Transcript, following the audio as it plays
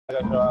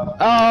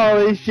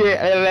Holy shit!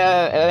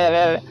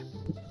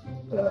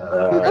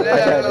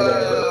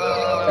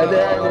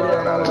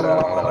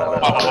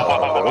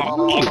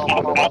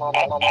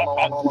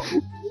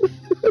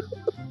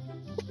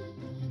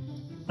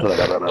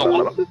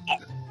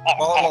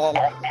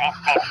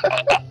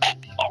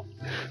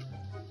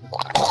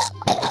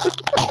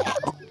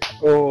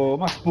 Oh,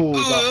 ma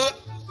scusa.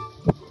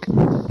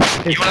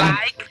 You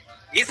like?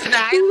 It's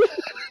nice.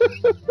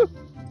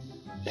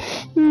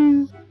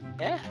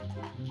 Yeah.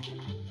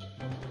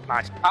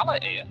 Nice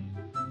palette here.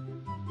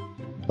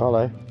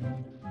 Hello.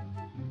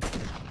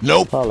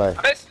 Nope. Hello.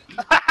 I missed.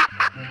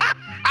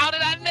 How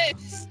did I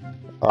miss?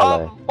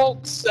 Hello. Oh,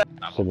 fuck's sake.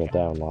 Simmer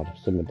down, lad.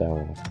 Simmer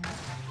down, lad.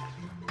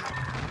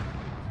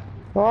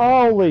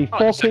 Holy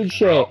fucking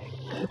shit!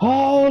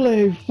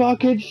 Holy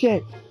fucking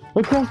shit!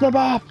 Across the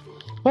map!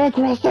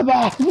 Across the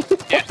map!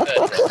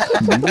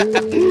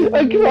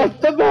 Across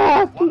the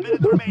map! 1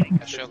 minute remaining.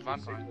 Shield man.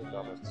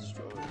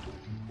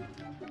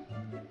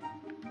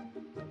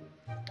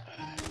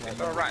 Is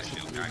there a right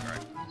shield guy,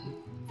 right?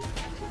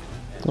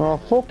 Oh,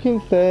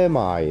 fucking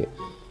thermite.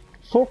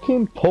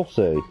 Fucking pussy.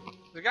 There's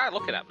a guy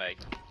looking at me.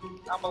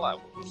 Down below.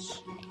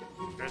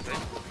 Where is he?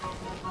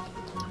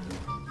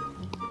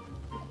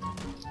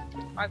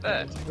 Right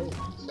there.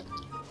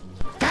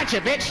 Gotcha,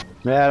 bitch.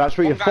 Yeah, that's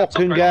what you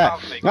fucking get.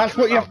 That's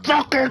what you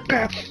fucking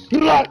get. You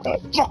like that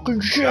fucking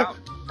shit.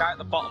 Guy at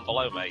the bottom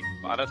below me,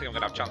 but I don't think I'm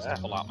gonna have a chance to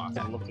pull out my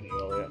I'm looking at you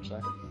already,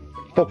 actually.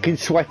 Fucking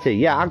sweaty.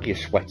 Yeah, I'll get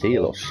sweaty,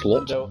 you little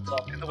slut.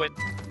 in the wind.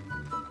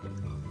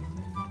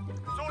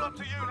 It's all up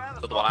to you now.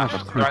 The one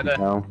out, right there.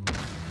 No.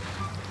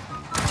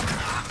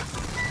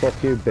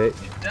 Fuck you, bitch.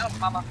 Yeah,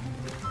 mama.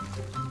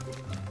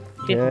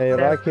 Yeah, you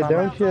like it,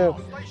 don't you?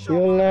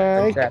 You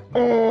like,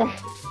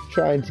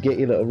 trying to get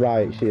your little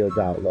riot shields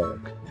out, look.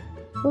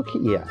 Look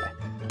at you.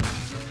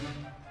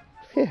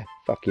 Yeah,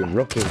 fucking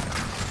rookie.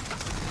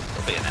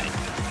 It'll be an 8.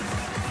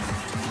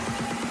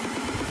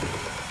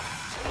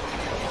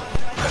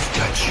 I've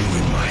got you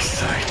in my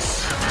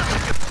sights.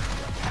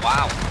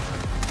 Wow.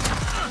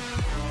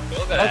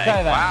 Look at Okay,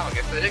 then. Wow, I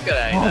guess they did get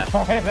an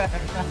 8 then.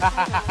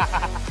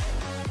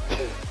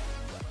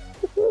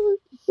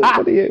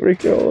 Somebody hit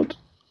record,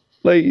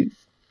 please.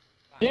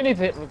 You need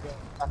to hit record.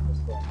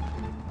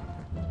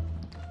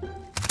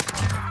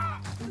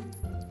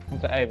 Come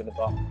to A with the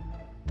bomb.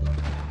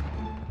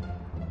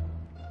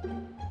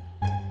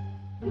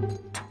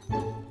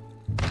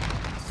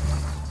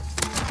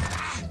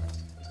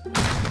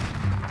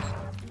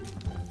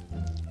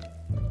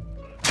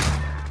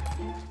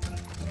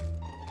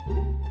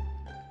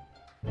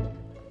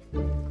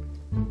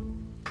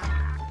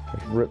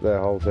 Just rip their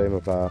whole team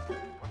apart.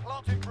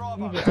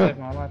 You just saved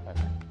my life, I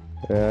think.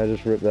 Yeah, I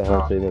just ripped their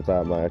whole team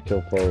apart, mate. I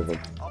killed 4 of them.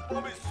 Our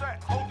bomb is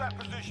set. Hold that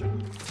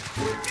position.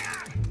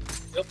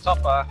 Up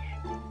top there.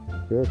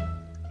 Good. Stay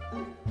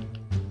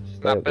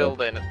That up there.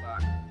 building at the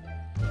back.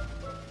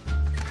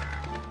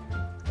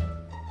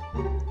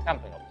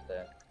 Camping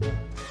upstairs.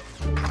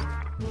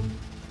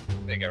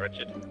 There you go,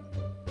 Richard.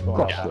 Go on,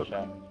 Gosh, help look.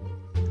 that shot.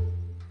 I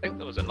think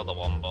there was another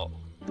one, but...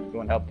 Go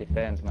and help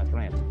defend, my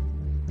friend.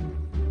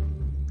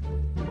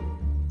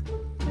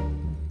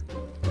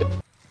 Go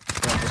on,